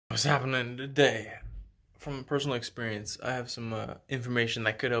What's happening today? From personal experience, I have some information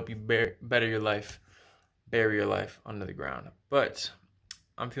that could help you better your life, bury your life under the ground. But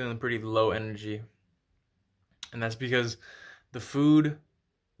I'm feeling pretty low energy, and that's because the food,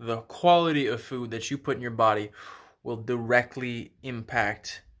 the quality of food that you put in your body will directly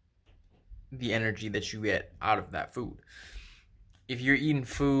impact the energy that you get out of that food. If you're eating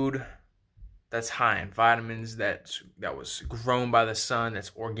food that's high in vitamins, that was grown by the sun,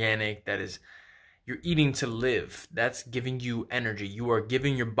 that's organic, that is you're eating to live. That's giving you energy. You are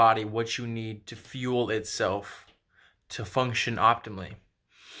giving your body what you need to fuel itself to function optimally.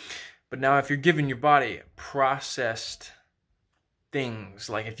 But now if you're giving your body processed things,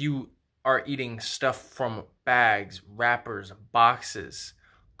 like if you are eating stuff from bags, wrappers, boxes,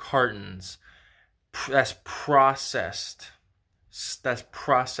 cartons, that's processed. That's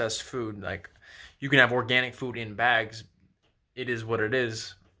processed food. Like you can have organic food in bags. It is what it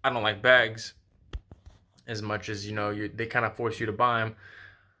is. I don't like bags as much as, they kind of force you to buy them.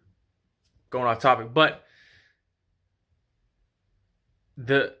 Going off topic, but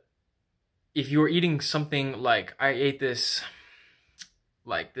if you're eating something like I ate this,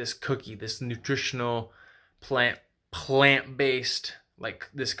 like this cookie, this nutritional plant-based, like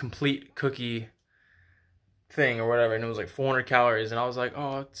this complete cookie thing or whatever, and it was like 400 calories, and I was like,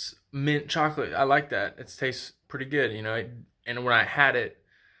 oh, it's mint chocolate. I like that. It tastes pretty good, and when I had it,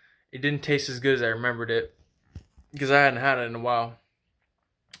 it didn't taste as good as I remembered it because I hadn't had it in a while.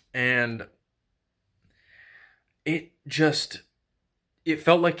 And it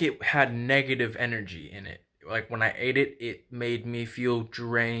felt like it had negative energy in it. Like when I ate it, it made me feel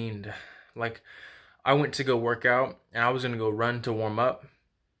drained. Like I went to go work out and I was going to go run to warm up,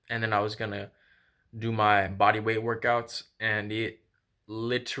 and then I was going to do my body weight workouts, and it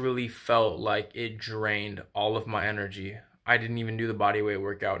literally felt like it drained all of my energy. I didn't even do the body weight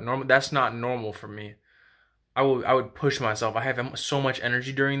workout. That's not normal for me. I would push myself. I have so much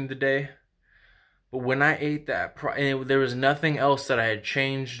energy during the day. But when I ate that, there was nothing else that I had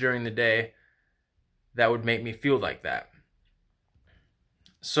changed during the day that would make me feel like that.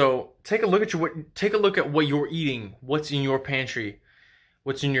 So take a look at what you're eating, what's in your pantry,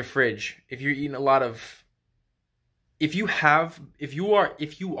 what's in your fridge. If you're eating a lot of, if you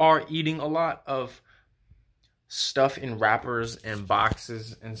are eating a lot of stuff in wrappers and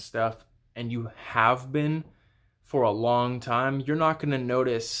boxes and stuff, and you have been for a long time, you're not going to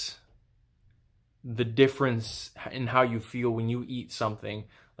notice the difference in how you feel when you eat something.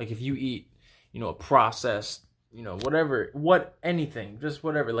 Like if you eat, a processed, anything, just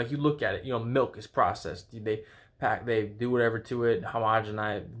whatever. Like you look at it, milk is processed. They do whatever to it,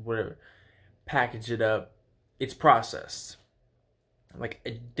 homogenize, whatever, package it up. It's processed. Like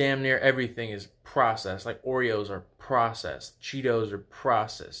damn near everything is processed. Like Oreos are processed, Cheetos are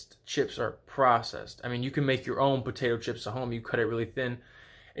processed, chips are processed. I mean, you can make your own potato chips at home. You cut it really thin.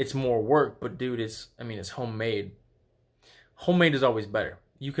 It's more work, but dude, it's homemade. Homemade is always better.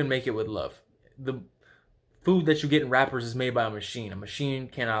 You can make it with love. The food that you get in wrappers is made by a machine. A machine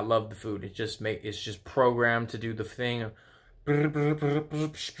cannot love the food. It's just programmed to do the thing.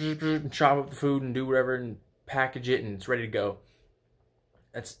 Chop up the food and do whatever and package it, and it's ready to go.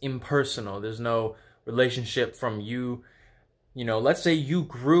 That's impersonal. There's no relationship from you. Let's say you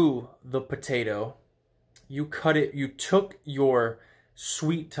grew the potato. You cut it. You took your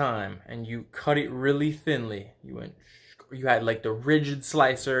sweet time and you cut it really thinly. You had like the rigid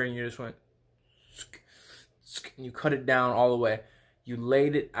slicer, and you just went, and you cut it down all the way. You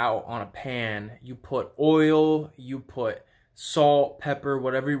laid it out on a pan. You put oil, you put salt, pepper,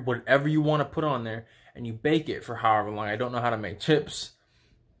 whatever you want to put on there, and you bake it for however long. I don't know how to make chips,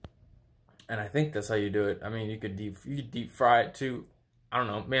 and I think that's how you do it. I mean, you could deep fry it too. I don't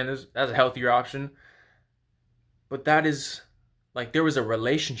know, man. That's a healthier option. But that is like, there was a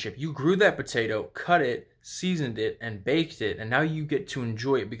relationship. You grew that potato, cut it, seasoned it, and baked it, and now you get to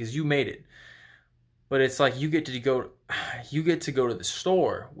enjoy it because you made it. But it's like you get to go to the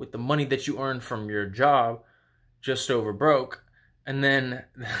store with the money that you earned from your job, just over broke, and then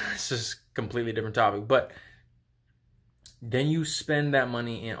this is a completely different topic, but then you spend that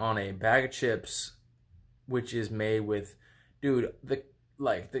money on a bag of chips, which is made with, dude, the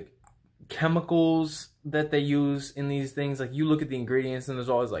chemicals that they use in these things. Like you look at the ingredients and there's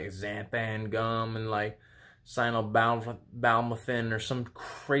always like xanthan gum and like cyanobalmethin or some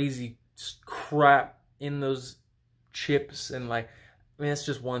crazy crap in those chips. And like, I mean, that's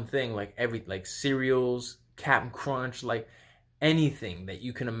just one thing. Like like cereals, Captain Crunch, like anything that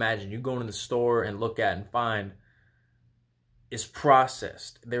you can imagine. You go into the store and look at and find, is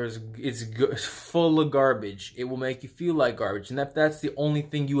processed. It's full of garbage. It will make you feel like garbage. And if that's the only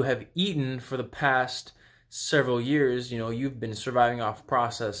thing you have eaten for the past several years, you know, you've been surviving off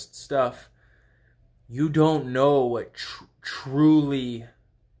processed stuff, you don't know what truly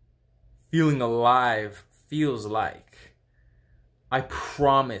feeling alive feels like. I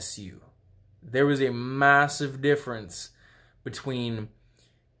promise you, there is a massive difference between,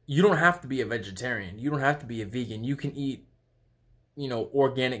 you don't have to be a vegetarian. You don't have to be a vegan. You can eat, you know,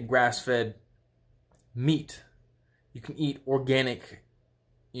 organic grass-fed meat. You can eat organic,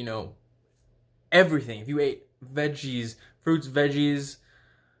 you know, everything. If you ate veggies, fruits, veggies,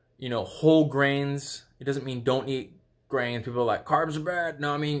 you know, whole grains, it doesn't mean don't eat grains. People are like, carbs are bad.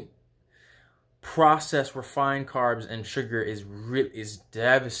 No, I mean, processed, refined carbs and sugar is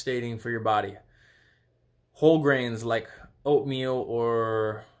devastating for your body. Whole grains like oatmeal,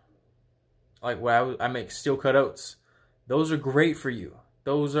 or like what I make steel cut oats. Those are great for you.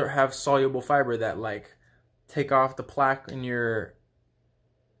 Those have soluble fiber that like take off the plaque in your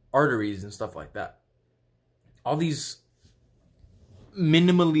arteries and stuff like that. All these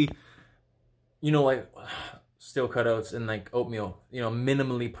minimally, you know, like steel cut oats and like oatmeal, you know,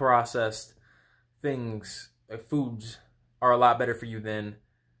 minimally processed things, like foods, are a lot better for you than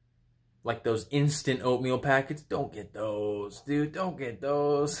like those instant oatmeal packets. Don't get those, dude. Don't get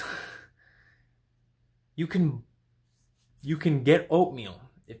those. You can get oatmeal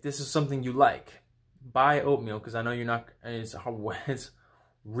if this is something you like. Buy oatmeal, because I know you're not. It's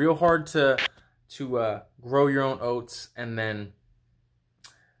real hard to grow your own oats and then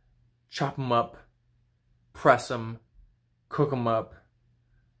chop them up, press them, cook them up,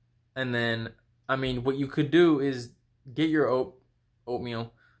 and then, I mean, what you could do is get your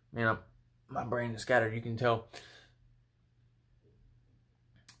oatmeal. Man, my brain is scattered, you can tell.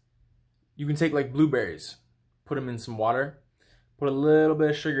 You can take like blueberries, put them in some water, put a little bit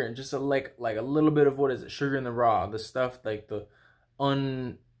of sugar and just like a little bit of, what is it, sugar in the raw, the stuff like the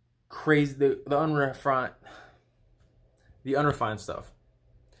unrefined stuff,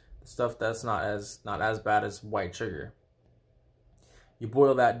 the stuff that's not as bad as white sugar. You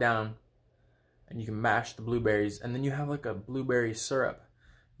boil that down and you can mash the blueberries, and then you have like a blueberry syrup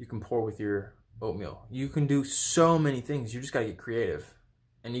you can pour with your oatmeal. You can do so many things. You just gotta get creative,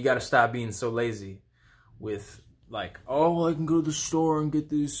 and you gotta stop being so lazy with like, oh, I can go to the store and get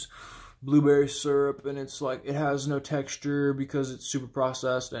this blueberry syrup and it's like, it has no texture because it's super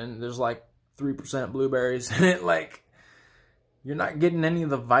processed and there's like 3% blueberries in it. Like, you're not getting any of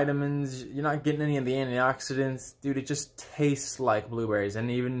the vitamins, you're not getting any of the antioxidants. Dude, it just tastes like blueberries,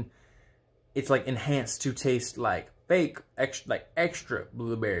 and even it's like enhanced to taste like fake, extra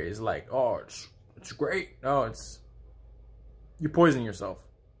blueberries. Like, oh, it's great. No, you're poisoning yourself.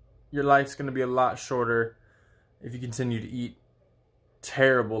 Your life's gonna be a lot shorter if you continue to eat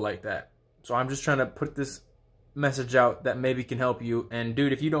terrible like that. So I'm just trying to put this message out that maybe can help you. And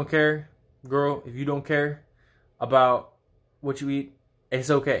dude, if you don't care, girl, if you don't care about what you eat, it's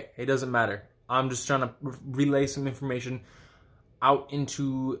okay. It doesn't matter. I'm just trying to relay some information out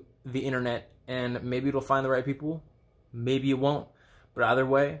into the internet, and maybe it'll find the right people, maybe it won't. But either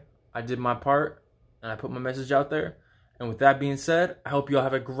way, I did my part and I put my message out there. And with that being said, I hope you all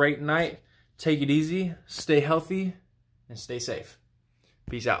have a great night. Take it easy, stay healthy, and stay safe.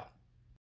 Peace out.